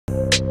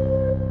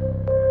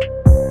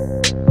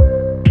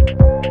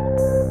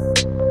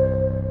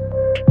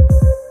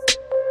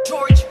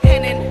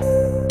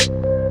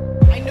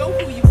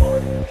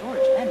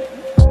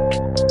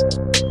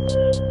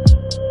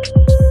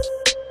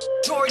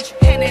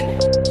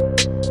HENNON.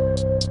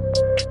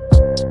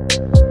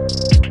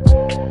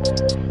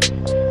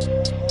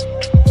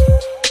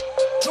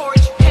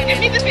 George HENNON. Give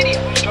me the video.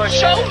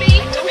 Show me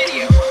the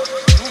video.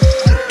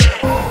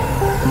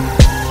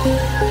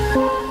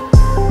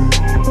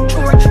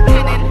 George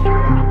HENNON.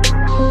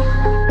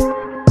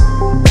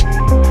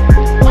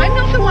 I'm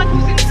not the one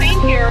who's insane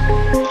here.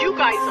 You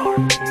guys are.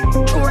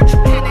 George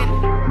HENNON.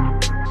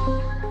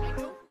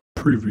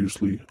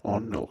 Previously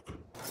on Nelk.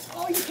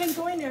 Oh, you can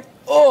go in there.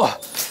 Oh,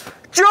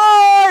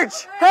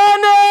 George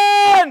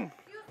HENNON!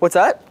 What's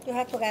that? You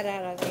have to get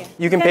out of there.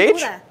 You can page?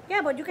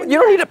 Yeah, but you can. You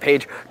don't need a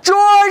page.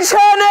 George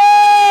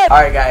HENNON!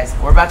 Alright guys,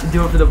 we're about to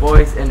do it for the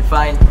boys and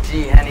find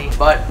G-HENNY.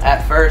 But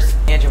at first,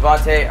 me and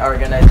Javante are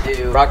gonna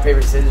do rock,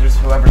 paper, scissors.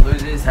 Whoever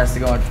loses has to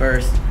go in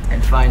first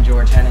and find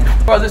George HENNON.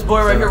 Bro, this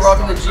boy right here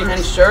rocking the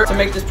G-HENNY shirt to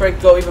make this prank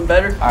go even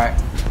better. Alright.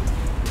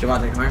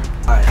 Javante, come here.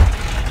 Alright.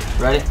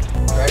 Ready?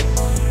 Ready?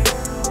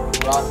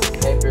 Rock,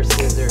 paper,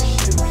 scissors,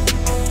 shoot.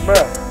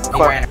 Bruh.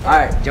 Alright,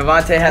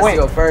 Javante has to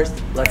go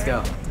first. Let's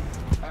go.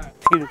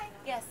 Excuse me.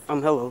 Yes.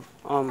 Hello.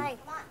 Hi.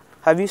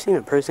 Have you seen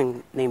a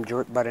person named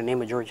George by the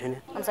name of George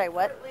HENNON? I'm sorry,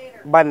 what?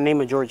 By the name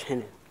of George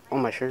HENNON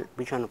on my shirt.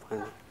 We trying to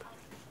find him.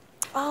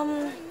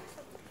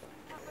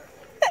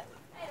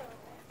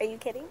 Are you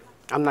kidding?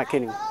 I'm not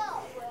kidding.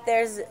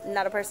 There's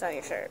not a person on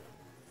your shirt.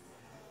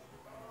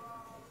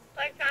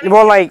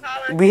 Well, like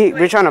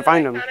we're trying to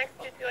find him.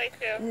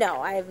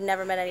 No, I've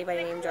never met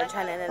anybody named George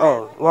HENNON.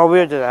 Oh, well, we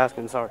were just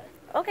asking. Sorry.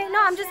 Okay,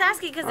 no, I'm just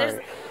asking because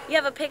you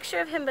have a picture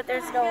of him, but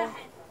there's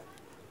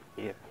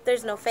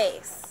no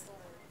face.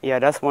 Yeah,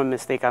 that's one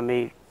mistake I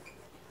made.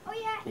 Oh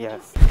yeah.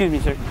 Yes. Excuse me,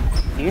 sir.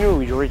 Do you know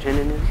who George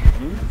HENNON is?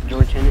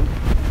 George HENNON.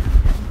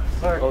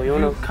 Oh, you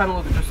know? kind of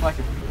look just like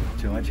him.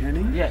 George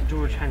HENNY? Yeah,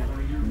 George HENNY.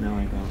 No,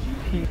 I don't.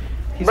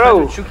 He's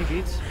Bro. friends with Chucky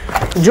Beats.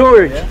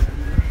 George. Yeah.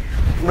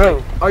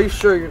 Bro. Are you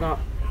sure you're not?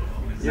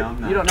 No, I'm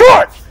not. You don't know.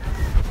 George.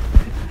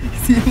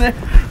 See him there?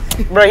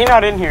 Bro, he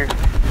not in here.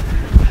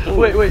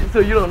 Wait, so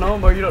you don't know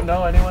him or you don't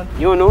know anyone?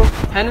 You don't know him?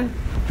 HENNON?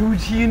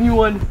 George HENNY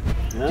one.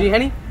 No.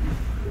 G-HENNY?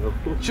 No.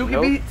 Chucky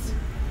No. Beats?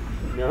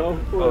 No.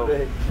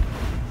 Oh.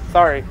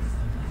 Sorry.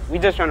 We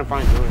just trying to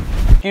find George.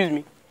 Excuse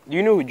me. Do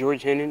you know who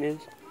George HENNON is?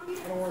 I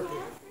don't work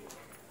here.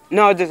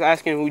 No, I was just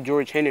asking who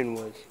George HENNON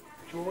was.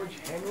 George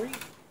Henry?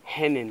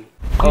 HENNON. Do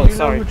Oh, you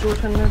sorry. know who George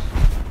HENNON is?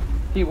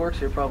 He works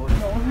here probably.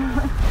 No.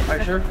 Are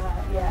you sure?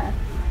 Yeah.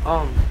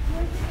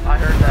 I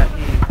heard that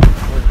he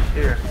was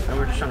here and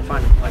we're just trying to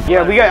find him. Like,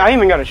 Yeah, I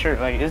even got a shirt.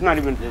 Like, it's not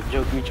even a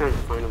joke. We trying to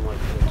find him like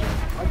a joke.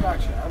 I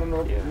got you. I don't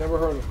know. Yeah. Never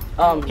heard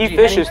of him. He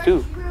fishes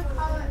too.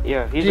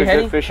 Yeah, he's a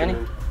good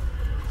fisherman.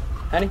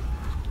 HENNY?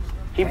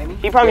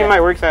 He probably might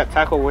work at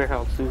Taco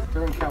Warehouse too.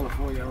 They're in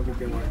California. I don't think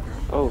they work there.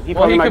 Oh, he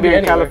probably might be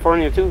in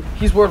California too.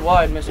 He's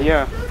worldwide, Missy.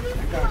 Yeah.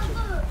 I got you.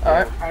 All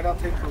right. I'll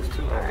take those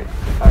two. All right.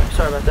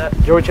 Sorry about that.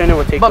 George HENNON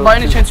would take. But those by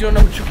any too. chance you don't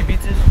know who Chucky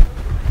Beats is?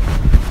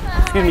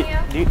 Excuse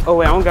me. Oh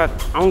wait, I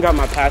don't got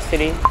my pass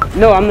today.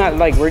 No, I'm not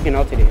like working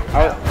out today.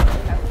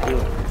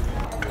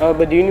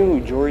 But do you know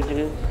who George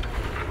is?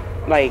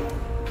 Like.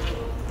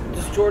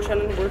 Does George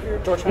HENNON work here?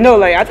 George HENNON? No,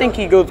 like I think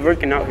he goes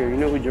working out here. You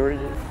know who George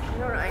is? I don't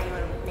know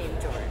anyone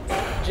named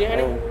George.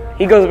 G-HENNY?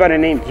 He goes by the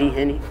name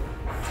G-HENNY.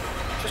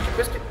 Just a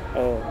biscuit.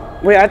 Oh.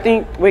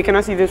 Wait, can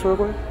I see this real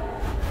quick?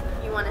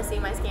 You want to see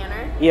my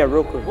scanner? Yeah,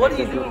 real quick. What are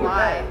you doing?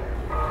 Why?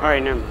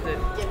 Alright, never mind.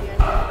 Give you any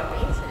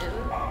information.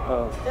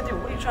 Oh. Yeah, dude,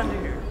 what are you trying to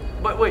do here?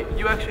 But wait,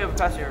 you actually have a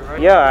pass here, right?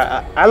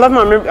 Yeah, I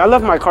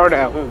left my card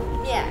at home.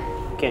 Yeah.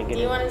 Can't get Do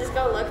you it. want to just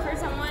go look for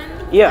someone?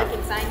 Yeah. I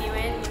can sign you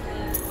in. You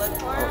can look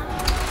for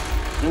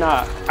him.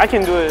 Nah, I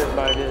can do it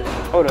by this.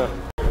 Hold up.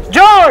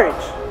 George!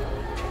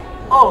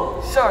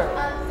 Oh, sorry.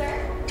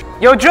 Sir?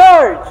 Yo,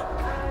 George!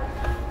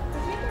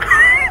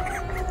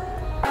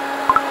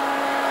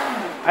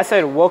 I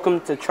said,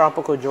 welcome to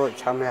Tropical George.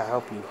 How may I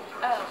help you?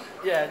 Oh.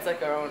 Yeah, it's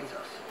like our own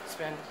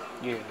spin.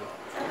 Yeah.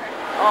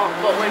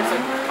 But wait a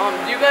second.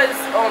 Do you guys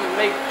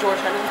make George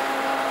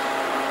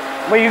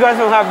HENNON? Wait, you guys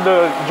don't have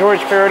the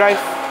George Paradise?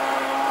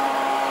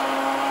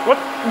 What?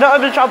 The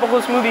other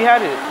Tropical smoothie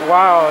had it.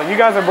 Wow, you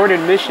guys aborted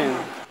mission.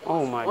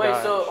 Oh my god. Wait,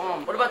 so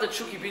what about the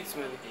Chucky Beats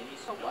smoothie?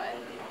 So what?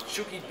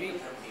 Chucky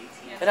Beats.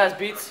 It has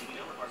beets.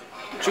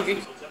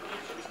 Chucky.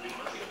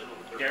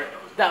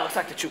 That looks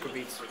like the Chucky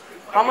Beats.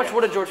 How much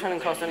would a George HENNON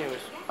cost anyways?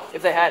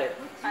 If they had it?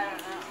 I don't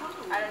know.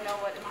 I don't know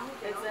what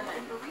is in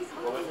it.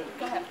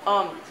 Go ahead.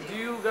 Do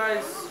you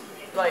guys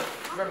like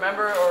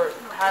remember or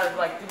have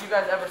like did you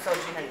guys ever sell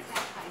G-HENNYs?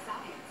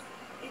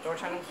 George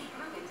HENNON?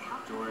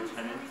 George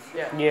HENNON?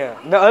 Yeah.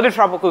 Yeah, the other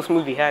Tropical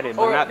smoothie had it,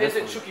 but Or not is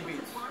this it one. Chucky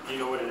Beats? Do you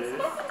know what it is?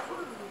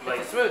 Like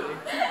a smoothie.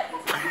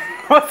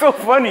 What's so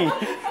funny?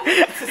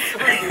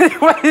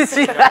 What is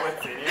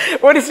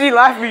she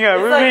laughing at?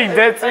 We're being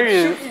dead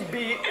serious. Chucky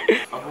Beat.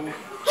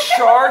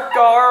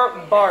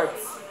 Chargar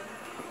Barts.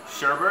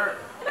 Sherbert?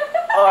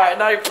 Alright,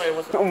 now you're playing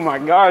with me. Oh my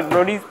god,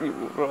 bro, these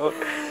people, bro.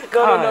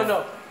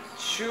 No.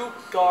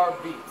 Chugar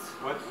Beats.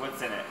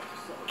 What's in it?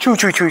 Choo,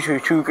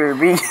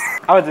 Kirby.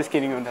 I was just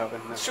kidding on that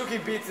one. No. Chucky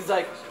Beats is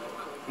like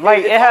Like,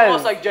 it's it has,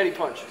 almost like Jetty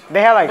Punch.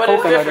 they had like But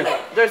it's coconut.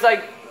 different. There's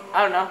like,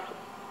 I don't know.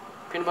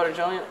 Peanut butter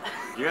jelly?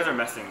 You guys are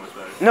messing with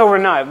us. No, we're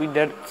not. We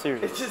dead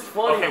serious. It's just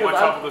funny. Okay, one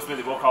tropical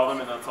smoothie. We'll call them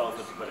and they'll tell us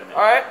what to put in it.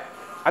 Alright.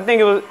 I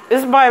think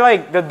it's by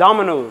like the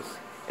Domino's.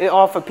 It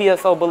off of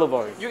PSL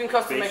Boulevard. You can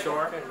custom make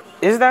Shore?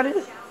 Is that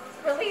it?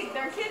 Really?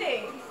 They're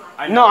kidding.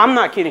 No, I'm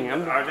not kidding.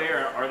 Are they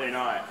or are they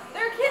not?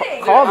 They're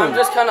kidding. Call them.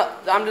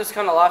 I'm just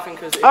kind of laughing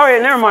because. All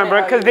right, never mind,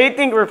 bro. Because they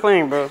think we're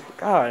playing, bro.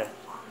 God.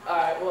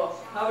 Alright, well,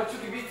 how about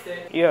Chucky Beats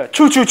Day? Yeah.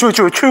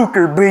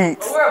 Chuker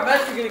beats. We're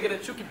eventually gonna get a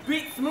Chucky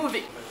Beats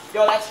smoothie.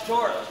 Yo, that's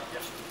George.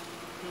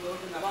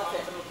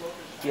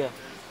 Yeah.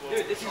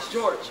 Dude, this is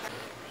George.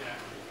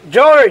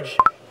 George.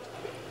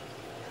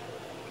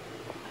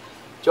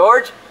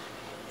 George?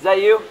 Is that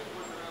you?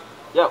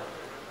 Yo.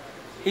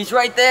 He's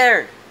right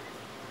there.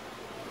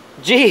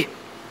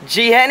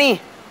 G-HENNY.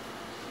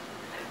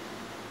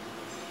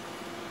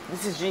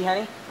 This is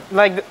G-HENNY?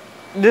 Like,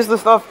 this is the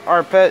stuff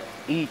our pet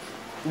eats.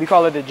 We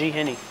call it a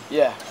G-HENNY.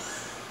 Yeah.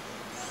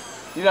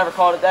 You never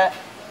called it that?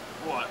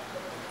 What?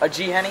 A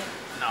G-HENNY?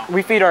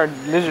 We feed our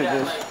lizard Yeah,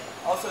 this. like,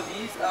 also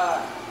these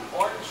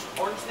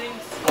orange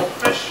things.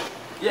 Goldfish?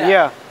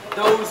 Yeah.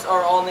 Those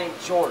are all named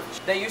George.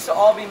 They used to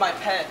all be my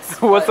pets.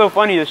 What's but so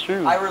funny is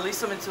true. I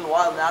released them into the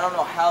wild, and I don't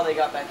know how they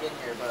got back in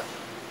here, but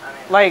I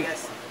mean, Like, I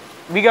guess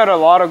we got a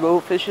lot of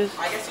goldfishes.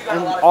 you got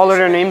And a lot of all of fish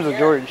their in names here. are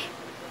George.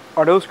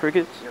 Are those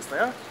crickets? Yes, they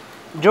are.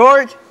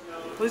 George?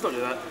 Please don't do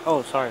that.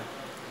 Oh, sorry.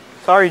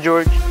 Sorry,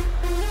 George.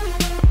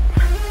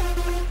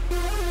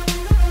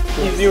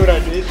 You see what I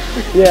did?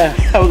 Yeah.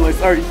 I was like,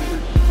 sorry.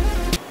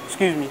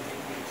 Excuse me.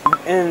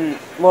 And,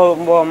 well,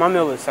 my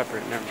meal is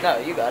separate. Never mind. No,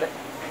 you got it.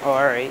 Oh,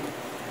 all right.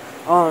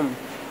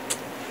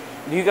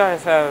 Do you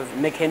guys have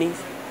McHenny's?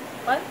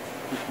 What?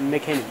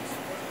 McHenny's.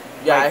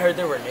 Yeah, I heard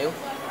they were new.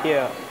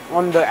 Yeah.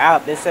 On the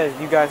app, it says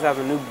you guys have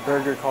a new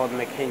burger called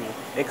McHenny.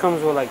 It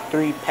comes with like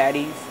 3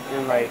 patties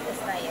and like, It's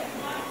not yet.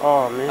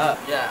 oh man.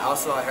 Yeah.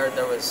 Also, I heard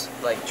there was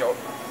like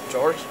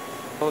George.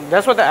 Well,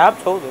 that's what the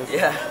app told us.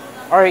 Yeah.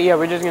 All right, yeah,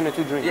 we're just gonna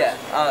 2 drinks. Yeah.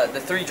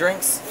 The 3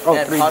 drinks Oh,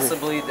 and 3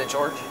 possibly the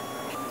George.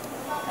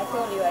 I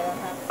told you I don't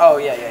have. Oh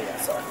yeah.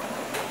 Sorry.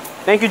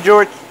 Thank you,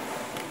 George.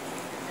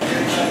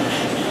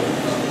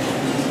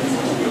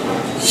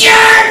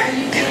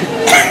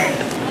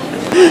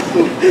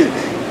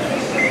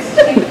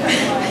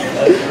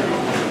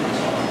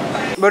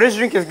 But this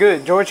drink is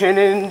good. George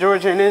HENNON.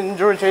 George HENNON.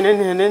 George HENNON.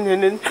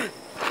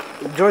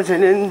 George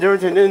HENNON.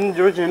 George HENNON.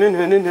 George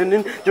HENNON.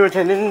 George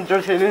HENNON.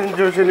 George HENNON.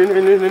 George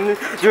HENNON.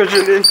 George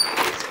HENNON.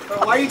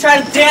 Why are you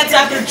trying to dance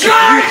after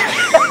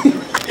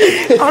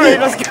George? All right,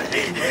 let's go.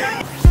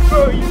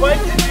 Bro, you might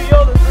just do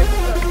all the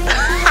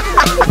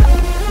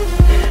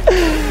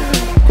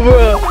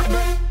Bro.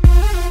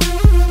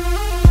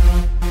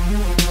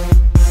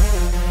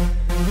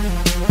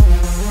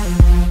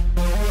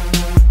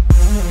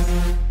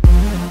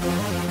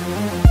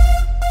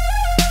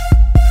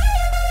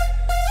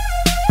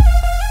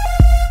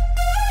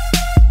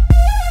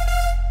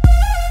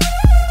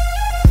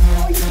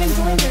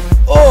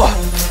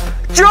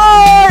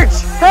 George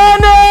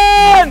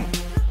HENNON!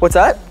 What's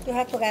that? You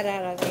have to get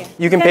out of there.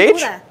 You can do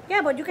page? that.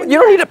 Yeah, but you can. You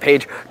don't need a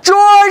page.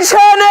 George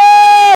HENNON!